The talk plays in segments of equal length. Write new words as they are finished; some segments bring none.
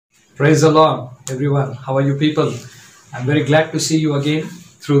Praise the Lord, everyone. How are you people? I'm very glad to see you again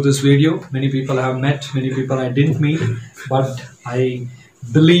through this video. Many people I have met, many people I didn't meet, but I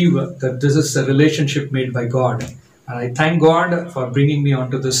believe that this is a relationship made by God. And I thank God for bringing me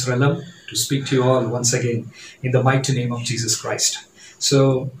onto this realm to speak to you all once again in the mighty name of Jesus Christ.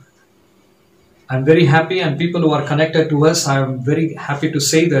 So I'm very happy, and people who are connected to us, I'm very happy to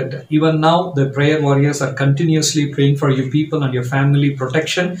say that even now the prayer warriors are continuously praying for you people and your family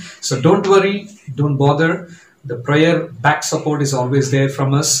protection. So don't worry, don't bother. The prayer back support is always there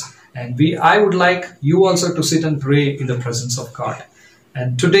from us. And I would like you also to sit and pray in the presence of God.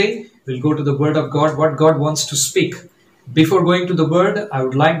 And today we'll go to the Word of God, what God wants to speak. Before going to the Word, I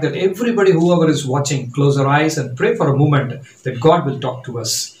would like that everybody, whoever is watching, close our eyes and pray for a moment that God will talk to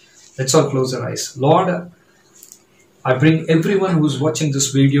us. Let's all close our eyes. Lord, I bring everyone who is watching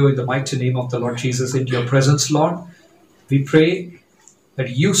this video in the mighty name of the Lord Jesus into your presence, Lord. We pray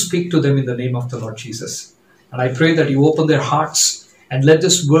that you speak to them in the name of the Lord Jesus. And I pray that you open their hearts and let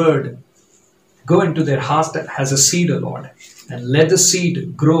this word go into their hearts as a seed, Lord. And let the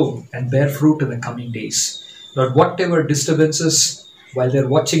seed grow and bear fruit in the coming days. Lord, whatever disturbances while they're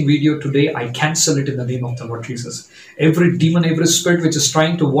watching video today, I cancel it in the name of the Lord Jesus. Every demon, every spirit which is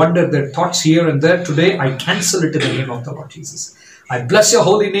trying to wander their thoughts here and there today, I cancel it in the name of the Lord Jesus. I bless your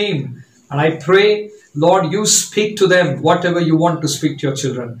holy name. And I pray, Lord, you speak to them whatever you want to speak to your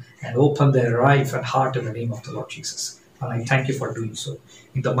children, and open their life and heart in the name of the Lord Jesus. And I thank you for doing so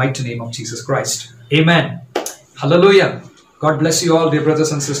in the mighty name of Jesus Christ. Amen. Hallelujah. God bless you all, dear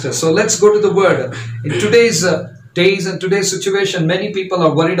brothers and sisters. So let's go to the word. In today's days and today's situation, many people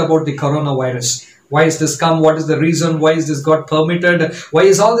are worried about the coronavirus. Why is this come? What is the reason? Why is this God permitted? Why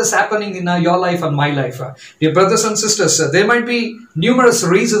is all this happening in your life and my life? Dear brothers and sisters, there might be numerous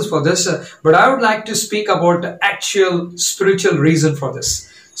reasons for this, but I would like to speak about the actual spiritual reason for this.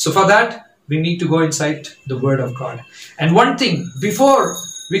 So for that, we need to go inside the Word of God. And one thing, before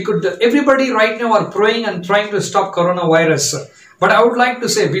we could, everybody right now are praying and trying to stop coronavirus. But I would like to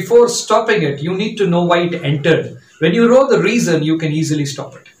say, before stopping it, you need to know why it entered. When you know the reason, you can easily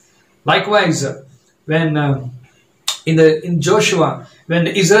stop it. Likewise, when in Joshua, when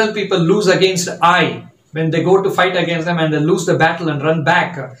the Israel people lose against Ai, when they go to fight against them and they lose the battle and run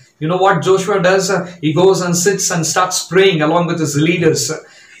back, you know what Joshua does? He goes and sits and starts praying along with his leaders.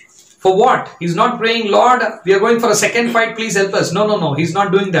 For what? He's not praying, Lord, we are going for a second fight, please help us. No, he's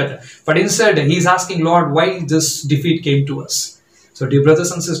not doing that. But instead, he's asking, Lord, why this defeat came to us? So dear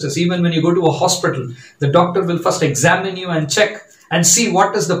brothers and sisters, even when you go to a hospital, the doctor will first examine you and check and see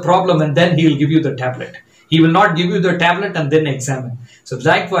what is the problem, and then he will give you the tablet. He will not give you the tablet and then examine. So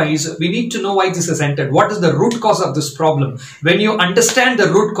likewise, we need to know why this has entered. What is the root cause of this problem? When you understand the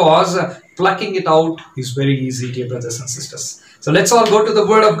root cause, plucking it out is very easy, dear brothers and sisters. So let's all go to the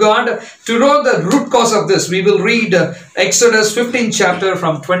Word of God. To know the root cause of this, we will read Exodus 15 chapter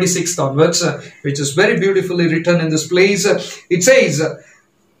from 26th onwards, which is very beautifully written in this place. It says,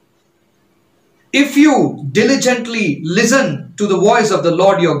 if you diligently listen to the voice of the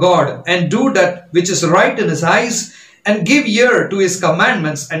Lord your God, and do that which is right in his eyes, and give ear to his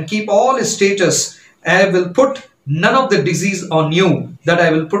commandments, and keep all his statutes, I will put none of the disease on you that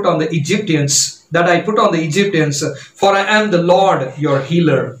I will put on the Egyptians, for I am the Lord your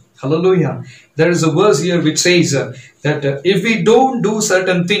healer. Hallelujah. There is a verse here which says that if we don't do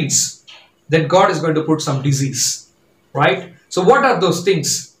certain things, then God is going to put some disease. Right? So what are those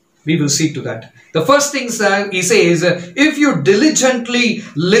things? We will see to that. The first thing he says, if you diligently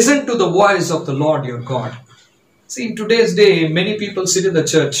listen to the voice of the Lord your God. See, in today's day, many people sit in the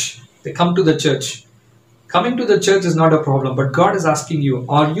church. They come to the church. Coming to the church is not a problem, but God is asking you,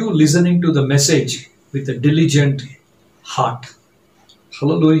 are you listening to the message with a diligent heart?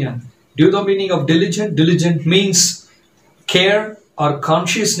 Hallelujah. Do you know the meaning of diligent? Diligent means care or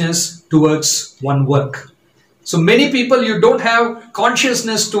consciousness towards one work. So many people, you don't have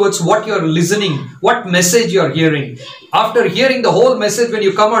consciousness towards what you're listening, what message you're hearing. After hearing the whole message, when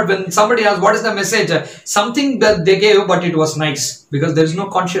you come out, when somebody asks, what is the message? Something that they gave, but it was nice, because there is no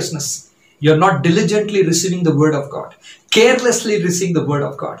consciousness. You're not diligently receiving the Word of God. Carelessly receiving the Word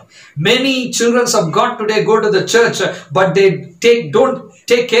of God. Many children of God today go to the church, but they don't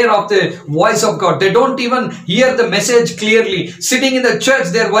take care of the voice of God. They don't even hear the message clearly. Sitting in the church,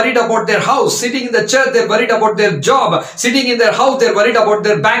 they're worried about their house. Sitting in the church, they're worried about their job. Sitting in their house, they're worried about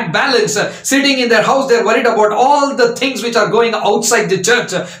their bank balance. Sitting in their house, they're worried about all the things which are going outside the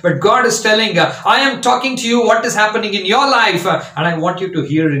church. But God is telling, I am talking to you what is happening in your life, and I want you to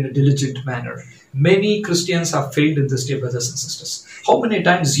hear in a diligent manner. Many Christians have failed in this, dear brothers and sisters. How many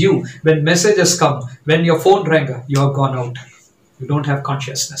times when messages come, when your phone rang, you have gone out. You don't have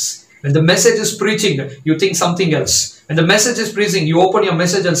consciousness. When the message is preaching, you think something else. When the message is preaching, you open your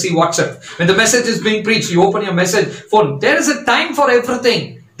message and see WhatsApp. When the message is being preached, you open your message phone. There is a time for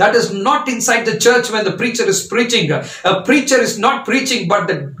everything. That is not inside the church when the preacher is preaching. A preacher is not preaching, but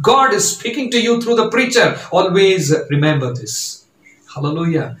that God is speaking to you through the preacher. Always remember this.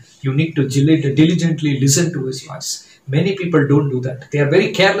 Hallelujah. You need to diligently listen to His voice. Many people don't do that. They are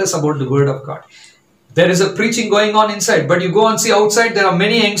very careless about the word of God. There is a preaching going on inside, but you go and see outside, there are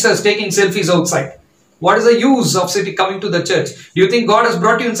many youngsters taking selfies outside. What is the use of coming to the church? Do you think God has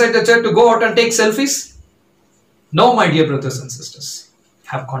brought you inside the church to go out and take selfies? No, my dear brothers and sisters.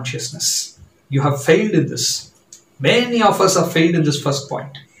 Have consciousness. You have failed in this. Many of us have failed in this first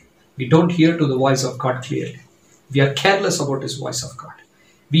point. We don't hear to the voice of God clearly. We are careless about His voice of God.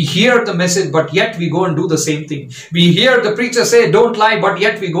 We hear the message, but yet we go and do the same thing. We hear the preacher say, don't lie, but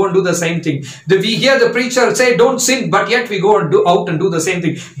yet we go and do the same thing. We hear the preacher say, don't sin, but yet we go and out and do the same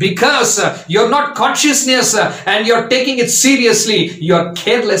thing. Because you're not consciousness and you're taking it seriously, you're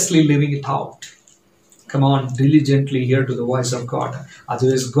carelessly living it out. Come on, diligently hear to the voice of God.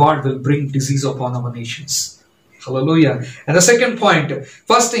 Otherwise, God will bring disease upon our nations. Hallelujah. And the second point,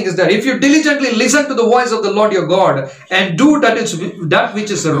 first thing is that if you diligently listen to the voice of the Lord your God and do that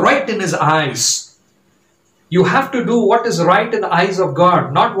which is right in His eyes. You have to do what is right in the eyes of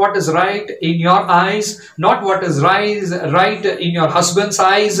God, not what is right in your eyes, not what is right in your husband's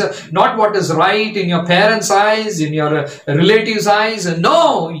eyes, not what is right in your parents' eyes, in your relatives' eyes.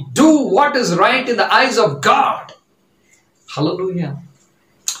 No, do what is right in the eyes of God. Hallelujah.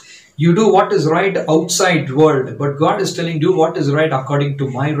 You do what is right outside world, but God is telling you what is right according to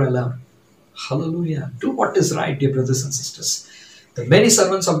my realm. Hallelujah. Do what is right, dear brothers and sisters. The many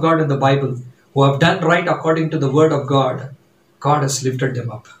servants of God in the Bible who have done right according to the word of God, God has lifted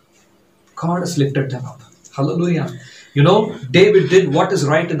them up. God has lifted them up. Hallelujah. You know, David did what is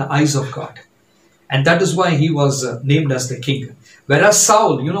right in the eyes of God. And that is why he was named as the king. Whereas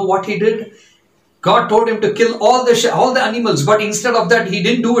Saul, you know what he did? God told him to kill all the animals, but instead of that, he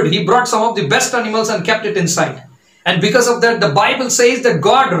didn't do it. He brought some of the best animals and kept it inside. And because of that, the Bible says that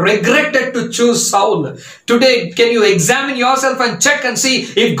God regretted to choose Saul. Today, can you examine yourself and check and see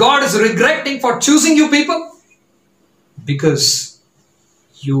if God is regretting for choosing you people? Because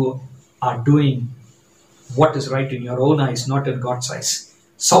you are doing what is right in your own eyes, not in God's eyes.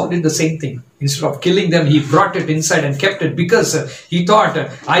 Saul did the same thing. Instead of killing them, he brought it inside and kept it because he thought,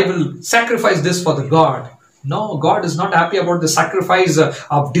 I will sacrifice this for the God. No, God is not happy about the sacrifice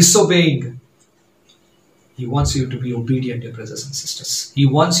of disobeying. He wants you to be obedient, dear brothers and sisters. He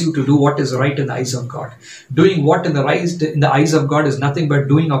wants you to do what is right in the eyes of God. Doing what in the eyes of God is nothing but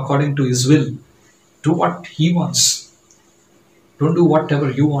doing according to His will. Do what He wants. Don't do whatever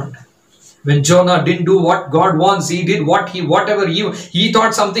you want. When Jonah didn't do what God wants, he did whatever he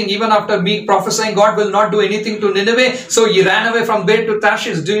thought something. Even after me prophesying, God will not do anything to Nineveh. So he ran away from there to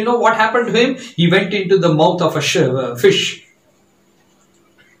Tarshish. Do you know what happened to him? He went into the mouth of a fish.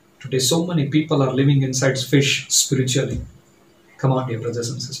 Today, so many people are living inside fish spiritually. Come on, dear brothers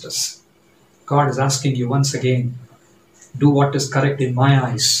and sisters. God is asking you once again, do what is correct in my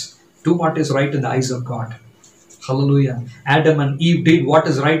eyes. Do what is right in the eyes of God. Hallelujah. Adam and Eve did what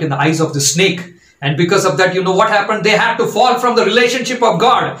is right in the eyes of the snake. And because of that, you know what happened? They had to fall from the relationship of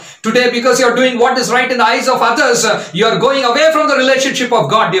God. Today, because you're doing what is right in the eyes of others, you're going away from the relationship of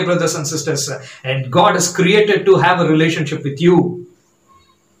God, dear brothers and sisters. And God is created to have a relationship with you.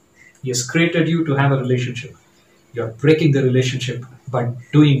 He has created you to have a relationship. You're breaking the relationship by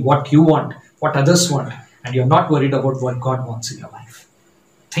doing what you want, what others want. And you're not worried about what God wants in your life.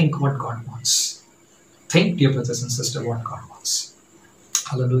 Think what God wants. Think, dear brothers and sisters, what God wants.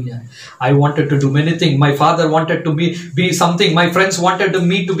 Hallelujah. I wanted to do many things. My father wanted to be something. My friends wanted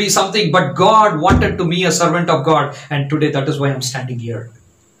me to be something. But God wanted to be a servant of God. And today that is why I'm standing here.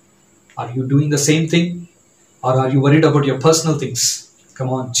 Are you doing the same thing? Or are you worried about your personal things? Come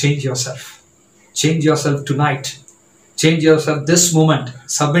on, change yourself. Change yourself tonight. Change yourself this moment.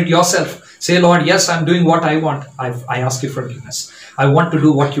 Submit yourself. Say, Lord, yes, I'm doing what I want. I ask you forgiveness. I want to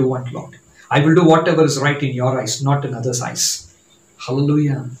do what you want, Lord. I will do whatever is right in your eyes, not in others' eyes.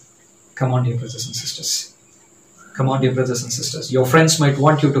 Hallelujah. Come on, dear brothers and sisters. Come on, dear brothers and sisters. Your friends might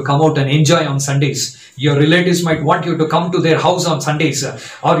want you to come out and enjoy on Sundays. Your relatives might want you to come to their house on Sundays.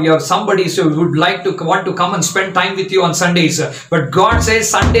 Or your somebody who would want to come and spend time with you on Sundays. But God says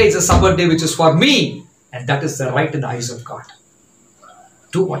Sunday is a Sabbath day which is for me. And that is the right in the eyes of God.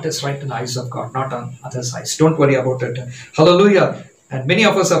 Do what is right in the eyes of God, not on others' eyes. Don't worry about it. Hallelujah. And many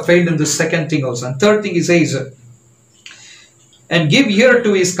of us have failed in this second thing also. And third thing he says, and give ear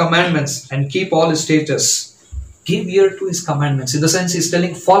to His commandments and keep all His statutes. Give ear to his commandments. In the sense, he's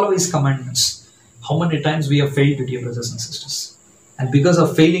telling, follow his commandments. How many times we have failed, dear brothers and sisters? And because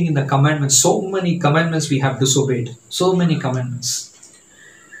of failing in the commandments, so many commandments we have disobeyed. So many commandments.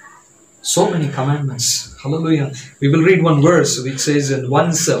 So many commandments. Hallelujah. We will read one verse which says in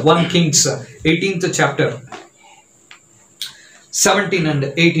 1 Kings 18th chapter 17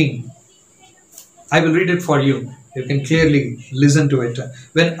 and 18. I will read it for you. You can clearly listen to it.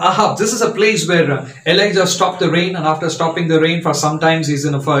 When Ahab, this is a place where Elijah stopped the rain, and after stopping the rain for some time, he's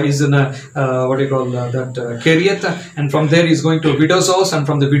in a Kerioth, and from there he's going to a widow's house, and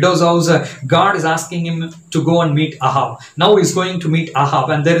from the widow's house, God is asking him to go and meet Ahab. Now he's going to meet Ahab,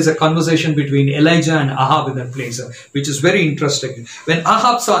 and there is a conversation between Elijah and Ahab in that place, which is very interesting. When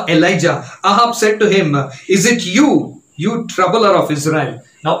Ahab saw Elijah, Ahab said to him, "Is it you, you troubler of Israel?"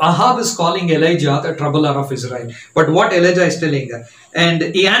 Now Ahab is calling Elijah the troubler of Israel. But what Elijah is telling, and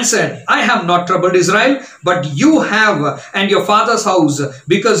he answered, "I have not troubled Israel, but you have, and your father's house,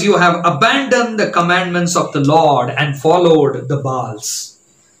 because you have abandoned the commandments of the Lord and followed the Baals."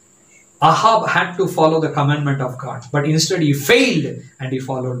 Ahab had to follow the commandment of God, but instead he failed and he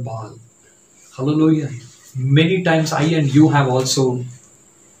followed Baal. Hallelujah. Many times I and you have also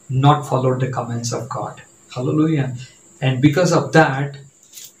not followed the commands of God. Hallelujah. And because of that,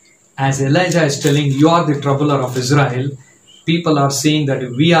 as Elijah is telling, you are the troubler of Israel, people are saying that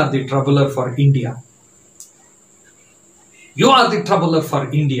we are the troubler for India. You are the troubler for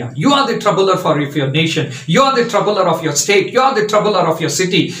India. You are the troubler for your nation. You are the troubler of your state. You are the troubler of your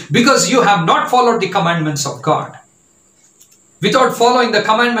city, because you have not followed the commandments of God. Without following the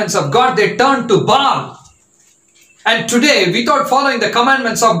commandments of God, they turn to Baal. And today, without following the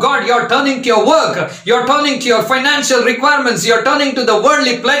commandments of God, you are turning to your work, you are turning to your financial requirements, you are turning to the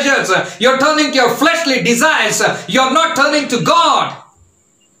worldly pleasures, you are turning to your fleshly desires, you are not turning to God.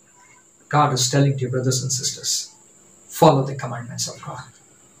 God is telling to you, brothers and sisters, follow the commandments of God.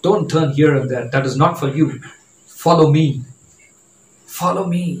 Don't turn here and there. That is not for you. Follow me. Follow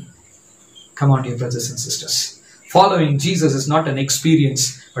me. Come on, dear brothers and sisters. Following Jesus is not an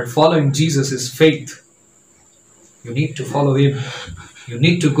experience, but following Jesus is faith. You need to follow him. You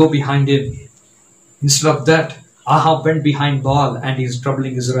need to go behind him. Instead of that, Ahab went behind Baal and he is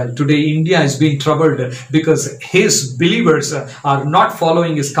troubling Israel. Today, India is being troubled because his believers are not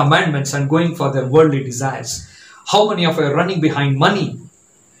following his commandments and going for their worldly desires. How many of you are running behind money?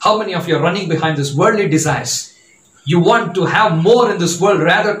 How many of you are running behind this worldly desires? You want to have more in this world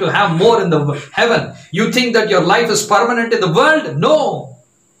rather to have more in the heaven. You think that your life is permanent in the world? No.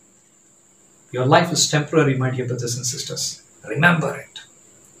 Your life is temporary, my dear brothers and sisters. Remember it.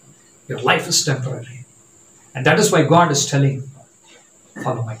 Your life is temporary. And that is why God is telling,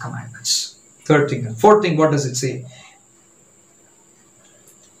 follow my commandments. Third thing. And fourth thing, what does it say?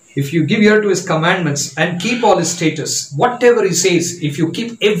 If you give ear to his commandments and keep all his statutes, whatever he says, if you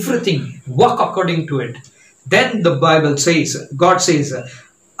keep everything, walk according to it, then the Bible says, God says,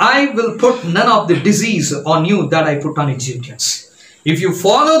 I will put none of the disease on you that I put on Egyptians. If you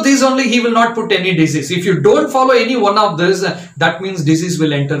follow this only, he will not put any disease. If you don't follow any one of this, that means disease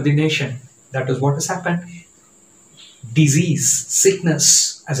will enter the nation. That is what has happened. Disease,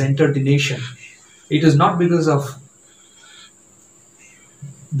 sickness has entered the nation. It is not because of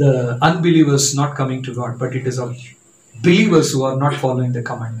the unbelievers not coming to God, but it is of believers who are not following the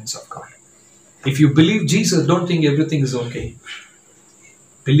commandments of God. If you believe Jesus, don't think everything is okay.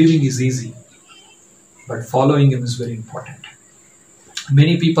 Believing is easy, but following him is very important.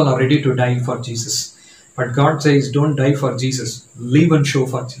 Many people are ready to die for Jesus. But God says, don't die for Jesus. Live and show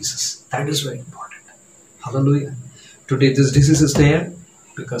for Jesus. That is very important. Hallelujah. Today this disease is there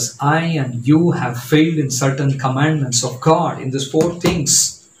because I and you have failed in certain commandments of God in these four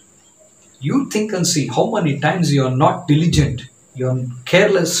things. You think and see how many times you are not diligent. You are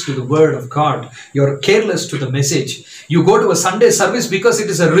careless to the word of God. You are careless to the message. You go to a Sunday service because it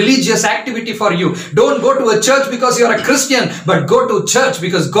is a religious activity for you. Don't go to a church because you are a Christian, but go to church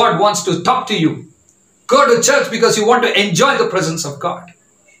because God wants to talk to you. Go to church because you want to enjoy the presence of God.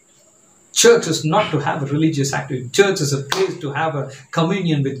 Church is not to have a religious activity. Church is a place to have a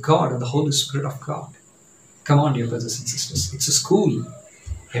communion with God and the Holy Spirit of God. Come on, dear brothers and sisters. It's a school.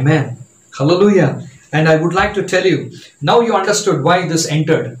 Amen. Hallelujah. And I would like to tell you, now you understood why this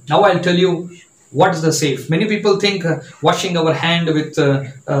entered. Now I'll tell you what is the safe. Many people think washing our hand with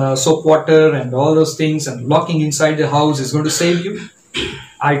soap water and all those things and locking inside the house is going to save you.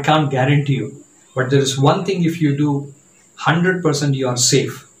 I can't guarantee you. But there is one thing, if you do, 100% you are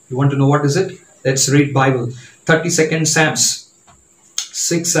safe. You want to know what is it? Let's read Bible. 32nd Psalms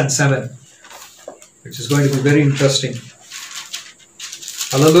 6 and 7. Which is going to be very interesting.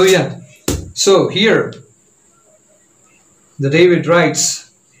 Hallelujah. So here, The David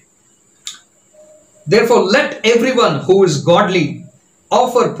writes, therefore let everyone who is godly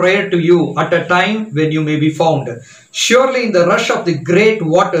offer prayer to you at a time when you may be found. Surely in the rush of the great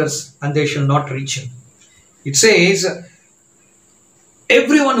waters, and they shall not reach him. It says,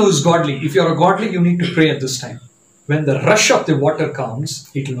 everyone who is godly, if you are godly, you need to pray at this time. When the rush of the water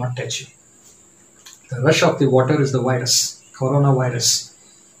comes, it will not touch you. The rush of the water is the virus, coronavirus.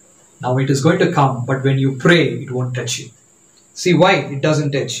 Now it is going to come, but when you pray, it won't touch you. See why it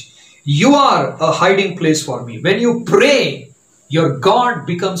doesn't touch? You are a hiding place for me. When you pray, your God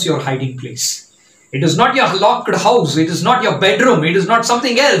becomes your hiding place. It is not your locked house. It is not your bedroom. It is not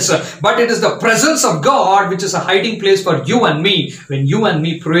something else. But it is the presence of God which is a hiding place for you and me. When you and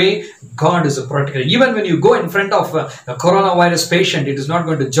me pray, God is a protector. Even when you go in front of a coronavirus patient, it is not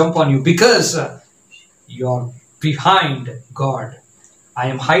going to jump on you because you are behind God. I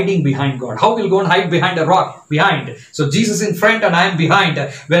am hiding behind God. How will go and hide behind a rock? Behind. So Jesus in front and I am behind.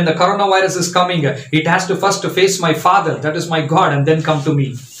 When the coronavirus is coming, it has to first face my Father, that is my God, and then come to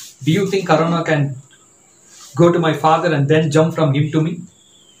me. Do you think corona can go to my Father and then jump from him to me?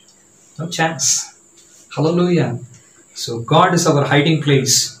 No chance. Hallelujah. So God is our hiding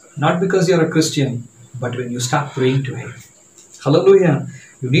place. Not because you are a Christian, but when you start praying to him. Hallelujah.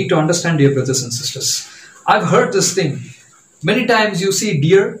 You need to understand, dear brothers and sisters. I've heard this thing. Many times you see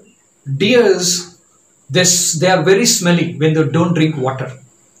deer. Deers, they are very smelly when they don't drink water.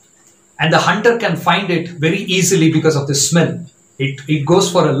 And the hunter can find it very easily because of the smell. It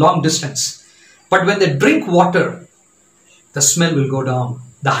goes for a long distance. But when they drink water, the smell will go down.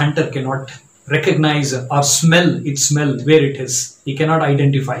 The hunter cannot recognize or smell its smell where it is. He cannot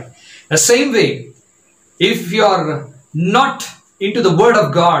identify. The same way, if you are not into the word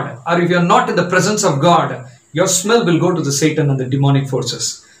of God, or if you are not in the presence of God, your smell will go to the Satan and the demonic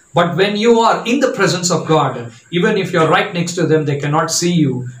forces. But when you are in the presence of God, even if you are right next to them, they cannot see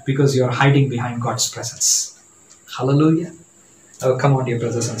you because you are hiding behind God's presence. Hallelujah. Oh, come on, dear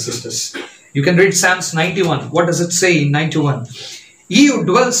brothers and sisters. You can read Psalms 91. What does it say in 91? He who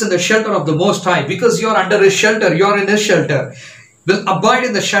dwells in the shelter of the Most High, because you are under his shelter, you are in his shelter, will abide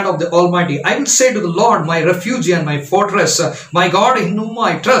in the shadow of the Almighty. I will say to the Lord, my refuge and my fortress, my God in whom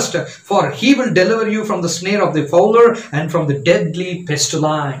I trust, for he will deliver you from the snare of the fowler and from the deadly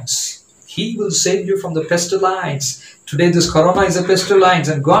pestilence. He will save you from the pestilence. Today this corona is a pestilence,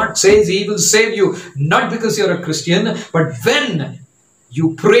 and God says he will save you, not because you are a Christian, but when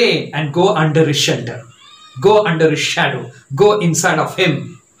you pray and go under his shelter, go under his shadow, go inside of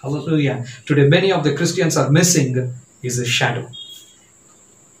him. Hallelujah. Today many of the Christians are missing is his shadow.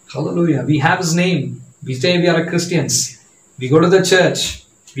 Hallelujah. We have his name. We say we are Christians. We go to the church.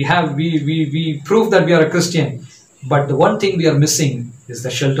 We prove that we are a Christian. But the one thing we are missing is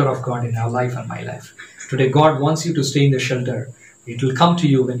the shelter of God in our life and my life. Today God wants you to stay in the shelter. It will come to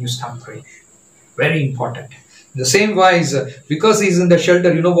you when you start praying. Very important. In the same wise, because he is in the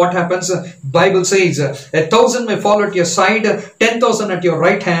shelter, you know what happens? Bible says, 1,000 may fall at your side, 10,000 at your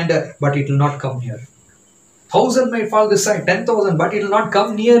right hand, but it will not come near. 1,000 may fall this side, 10,000, but it will not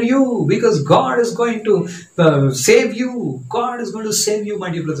come near you, because God is going to save you. God is going to save you, my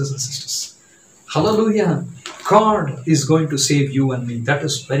dear brothers and sisters. Hallelujah. God is going to save you and me. That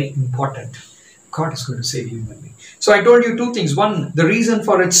is very important. God is going to save you and me. So I told you two things. One, the reason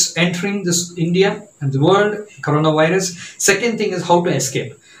for its entering this India and the world, coronavirus. Second thing is how to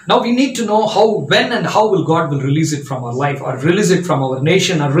escape. Now we need to know how, when and how will God will release it from our life, or release it from our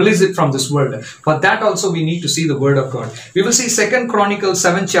nation, or release it from this world. For that also we need to see the word of God. We will see 2 Chronicles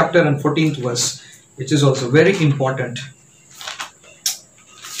 7th chapter and 14th verse, which is also very important.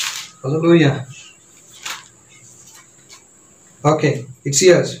 Hallelujah. Okay, it's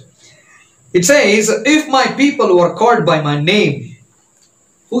here. It says, if my people who are called by my name,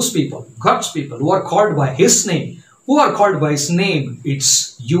 whose people? God's people who are called by his name. Who are called by his name?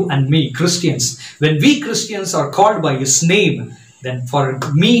 It's you and me, Christians. When we Christians are called by his name, then for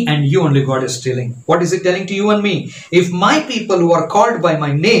me and you only God is telling. What is it telling to you and me? If my people who are called by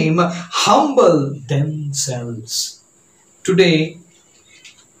my name humble themselves. Today,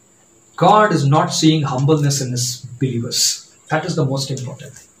 God is not seeing humbleness in his believers. That is the most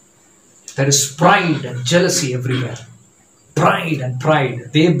important thing. There is pride and jealousy everywhere. Pride and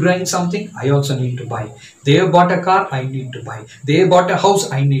pride. They bring something, I also need to buy. They have bought a car, I need to buy. They have bought a house,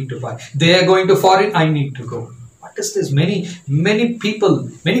 I need to buy. They are going to foreign, I need to go. What is this? Many people,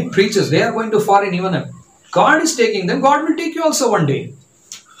 many preachers, they are going to foreign even. God is taking them. God will take you also one day.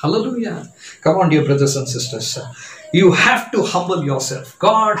 Hallelujah. Come on, dear brothers and sisters. You have to humble yourself.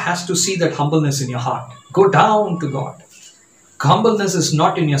 God has to see that humbleness in your heart. Go down to God. Humbleness is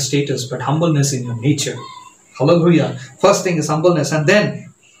not in your status, but humbleness in your nature. Hallelujah. First thing is humbleness, and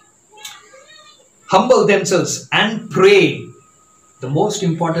then humble themselves and pray. The most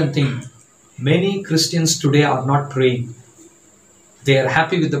important thing, many Christians today are not praying. They are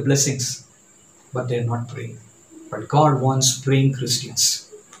happy with the blessings, but they are not praying. But God wants praying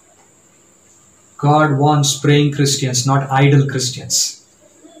Christians. God wants praying Christians, not idle Christians.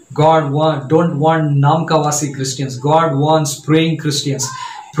 God don't want Namkawasi Christians. God wants praying Christians.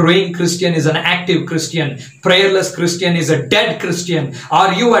 Praying Christian is an active Christian. Prayerless Christian is a dead Christian.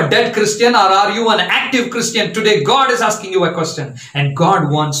 Are you a dead Christian or are you an active Christian? Today God is asking you a question, and God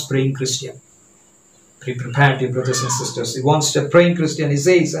wants praying Christian. Be prepared, dear brothers and sisters. He wants a praying Christian. He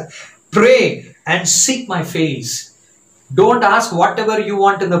says, pray and seek my face. Don't ask whatever you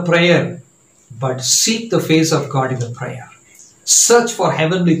want in the prayer, but seek the face of God in the prayer. Search for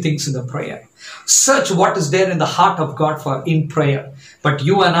heavenly things in the prayer. Search what is there in the heart of God for in prayer. But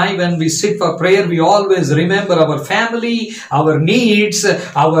you and I, when we sit for prayer, we always remember our family, our needs,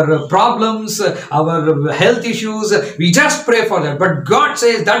 our problems, our health issues. We just pray for that. But God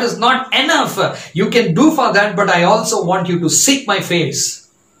says that is not enough. You can do for that, but I also want you to seek my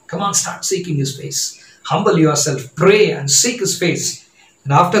face. Come on, start seeking His face. Humble yourself, pray and seek His face.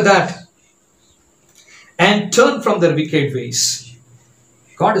 And after that, and turn from their wicked ways.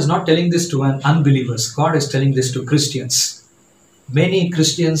 God is not telling this to unbelievers. God is telling this to Christians. Many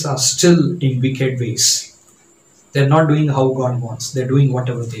Christians are still in wicked ways. They're not doing how God wants. They're doing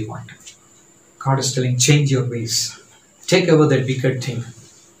whatever they want. God is telling, change your ways. Take away that wicked thing.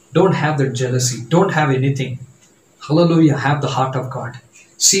 Don't have that jealousy. Don't have anything. Hallelujah. Have the heart of God.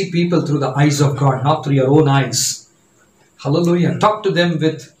 See people through the eyes of God, not through your own eyes. Hallelujah. Talk to them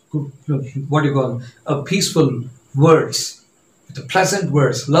with peaceful words, with the pleasant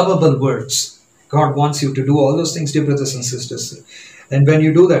words, lovable words. God wants you to do all those things, dear brothers and sisters. And when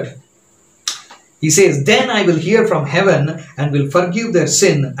you do that, He says, then I will hear from heaven and will forgive their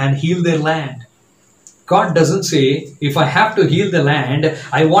sin and heal their land. God doesn't say, if I have to heal the land,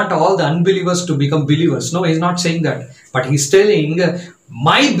 I want all the unbelievers to become believers. No, He's not saying that. But He's telling,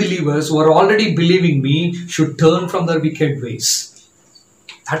 my believers who are already believing me should turn from their wicked ways.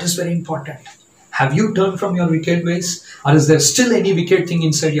 That is very important. Have you turned from your wicked ways? Or is there still any wicked thing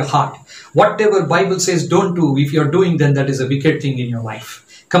inside your heart? Whatever Bible says don't do, if you're doing, then that is a wicked thing in your life.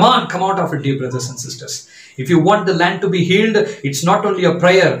 Come on, come out of it, dear brothers and sisters. If you want the land to be healed, it's not only a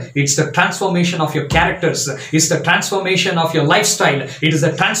prayer, it's the transformation of your characters. It's the transformation of your lifestyle. It is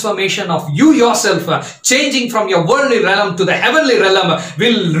the transformation of you yourself. Changing from your worldly realm to the heavenly realm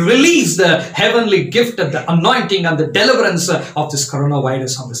will release the heavenly gift and the anointing and the deliverance of this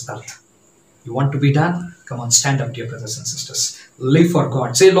coronavirus on this earth. You want to be done? Come on, stand up, dear brothers and sisters. Live for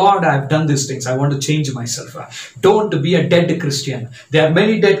God. Say, Lord, I have done these things. I want to change myself. Don't be a dead Christian. There are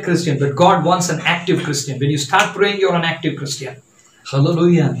many dead Christians, but God wants an active Christian. When you start praying, you're an active Christian.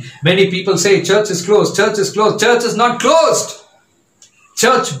 Hallelujah. Many people say, church is closed. Church is closed. Church is not closed.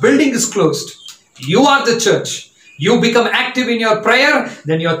 Church building is closed. You are the church. You become active in your prayer,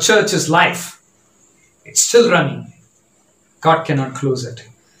 then your church is life. It's still running. God cannot close it.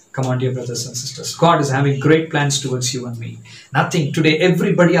 Come on, dear brothers and sisters. God is having great plans towards you and me. Nothing. Today,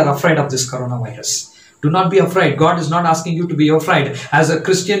 everybody are afraid of this coronavirus. Do not be afraid. God is not asking you to be afraid. As a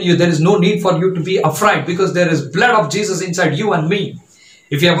Christian, there is no need for you to be afraid because there is blood of Jesus inside you and me.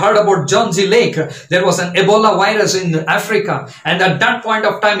 If you have heard about John Z. Lake, there was an Ebola virus in Africa. And at that point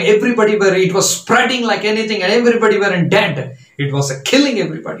of time, it was spreading like anything and everybody were dead. It was killing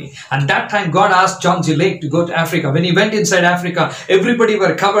everybody. And that time God asked John Z. Lake to go to Africa. When he went inside Africa, everybody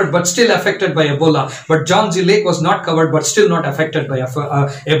were covered but still affected by Ebola. But John Z. Lake was not covered but still not affected by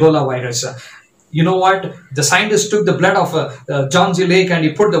Ebola virus. You know what? The scientist took the blood of John Z. Lake and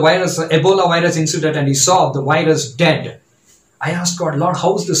he put the Ebola virus into that and he saw the virus dead. I asked God, Lord,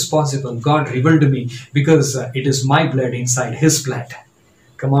 how is this possible? God revealed to me because it is my blood inside His blood.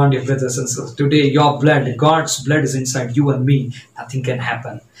 Come on, dear brothers and sisters. Today, your blood, God's blood is inside you and me. Nothing can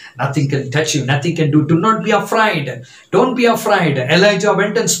happen. Nothing can touch you. Nothing can do. Do not be afraid. Don't be afraid. Elijah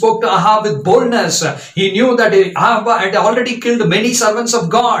went and spoke to Ahab with boldness. He knew that Ahab had already killed many servants of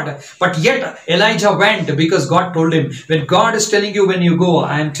God. But yet, Elijah went because God told him, when God is telling you when you go,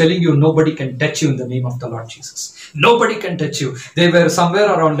 I am telling you, nobody can touch you in the name of the Lord Jesus. Nobody can touch you. There were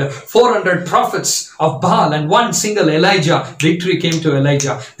somewhere around 400 prophets of Baal and one single Elijah. Victory came to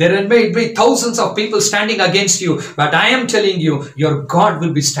Elijah. There may be thousands of people standing against you. But I am telling you, your God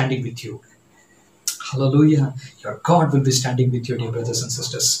will be standing with you. Hallelujah. Your God will be standing with you, dear brothers and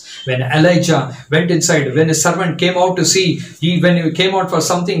sisters. When Elijah went inside, when his servant came out to see, when he came out for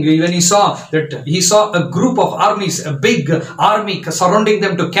something, when he saw a group of armies, a big army surrounding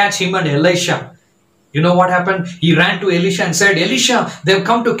them to catch him and Elisha. You know what happened? He ran to Elisha and said, Elisha, they've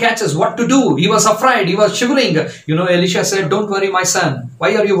come to catch us. What to do? He was afraid. He was shivering. You know, Elisha said, don't worry, my son.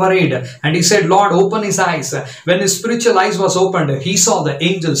 Why are you worried? And he said, Lord, open his eyes. When his spiritual eyes was opened, he saw the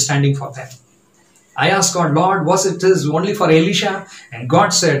angel standing for them. I asked God, Lord, was it only for Elisha? And God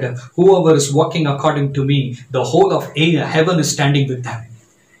said, whoever is walking according to me, the whole of heaven is standing with them.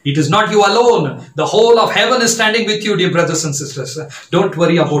 It is not you alone. The whole of heaven is standing with you, dear brothers and sisters. Don't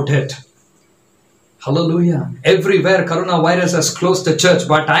worry about it. Hallelujah. Everywhere coronavirus has closed the church.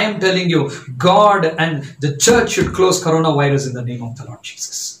 But I am telling you, God and the church should close coronavirus in the name of the Lord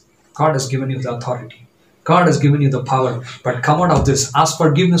Jesus. God has given you the authority. God has given you the power. But come out of this. Ask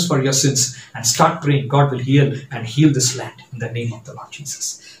forgiveness for your sins. And start praying. God will heal and heal this land in the name of the Lord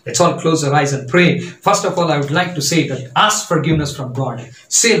Jesus. Let's all close our eyes and pray. First of all, I would like to say that ask forgiveness from God.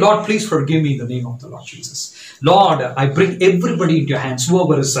 Say, Lord, please forgive me in the name of the Lord Jesus. Lord, I bring everybody into your hands,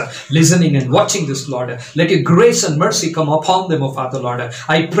 whoever is listening and watching this, Lord. Let your grace and mercy come upon them, O Father, Lord.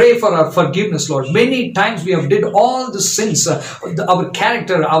 I pray for our forgiveness, Lord. Many times we have did all the sins, our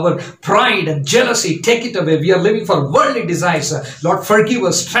character, our pride and jealousy, take it away. We are living for worldly desires. Lord, forgive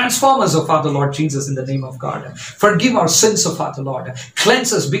us, transform us, O Father, Lord Jesus, in the name of God. Forgive our sins, O Father, Lord.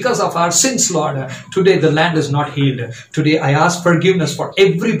 Cleanse us because of our sins, Lord. Today the land is not healed. Today I ask forgiveness for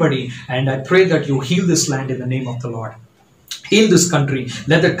everybody, and I pray that you heal this land in the name of the Lord. Heal this country.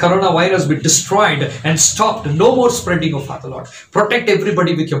 Let the coronavirus be destroyed and stopped. No more spreading, of Father Lord. Protect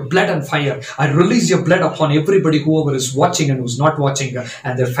everybody with your blood and fire. I release your blood upon everybody, whoever is watching and who's not watching,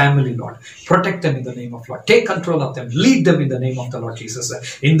 and their family, Lord. Protect them in the name of Lord. Take control of them. Lead them in the name of the Lord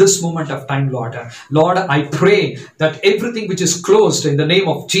Jesus. In this moment of time, Lord. Lord, I pray that everything which is closed in the name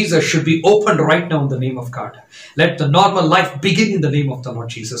of Jesus should be opened right now in the name of God. Let the normal life begin in the name of the Lord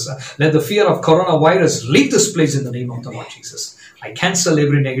Jesus. Let the fear of coronavirus leave this place in the name of the Lord Jesus. I cancel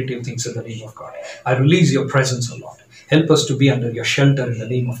every negative things in the name of God. I release your presence, O Lord. Help us to be under your shelter in the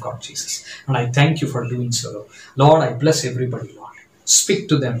name of God, Jesus. And I thank you for doing so. Lord, I bless everybody, Lord. Speak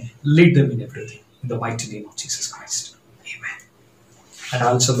to them. Lead them in everything. In the mighty name of Jesus Christ. Amen. And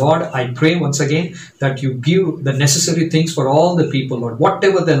also, Lord, I pray once again that you give the necessary things for all the people, Lord.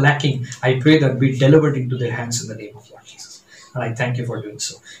 Whatever they're lacking, I pray that be delivered into their hands in the name of Lord Jesus. And I thank you for doing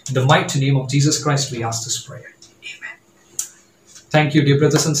so. In the mighty name of Jesus Christ, we ask this prayer. Amen. Thank you, dear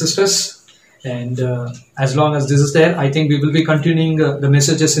brothers and sisters. And as long as this is there, I think we will be continuing the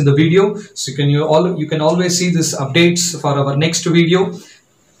messages in the video. So you can always see this updates for our next video.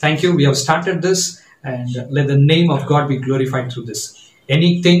 Thank you. We have started this, and let the name of God be glorified through this.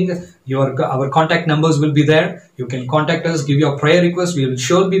 Anything, our contact numbers will be there. You can contact us, give your prayer request. We will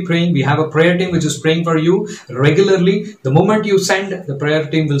surely be praying. We have a prayer team which is praying for you regularly. The moment you send, the prayer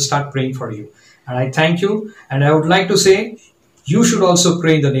team will start praying for you. And I thank you. And I would like to say, you should also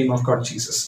pray in the name of God Jesus.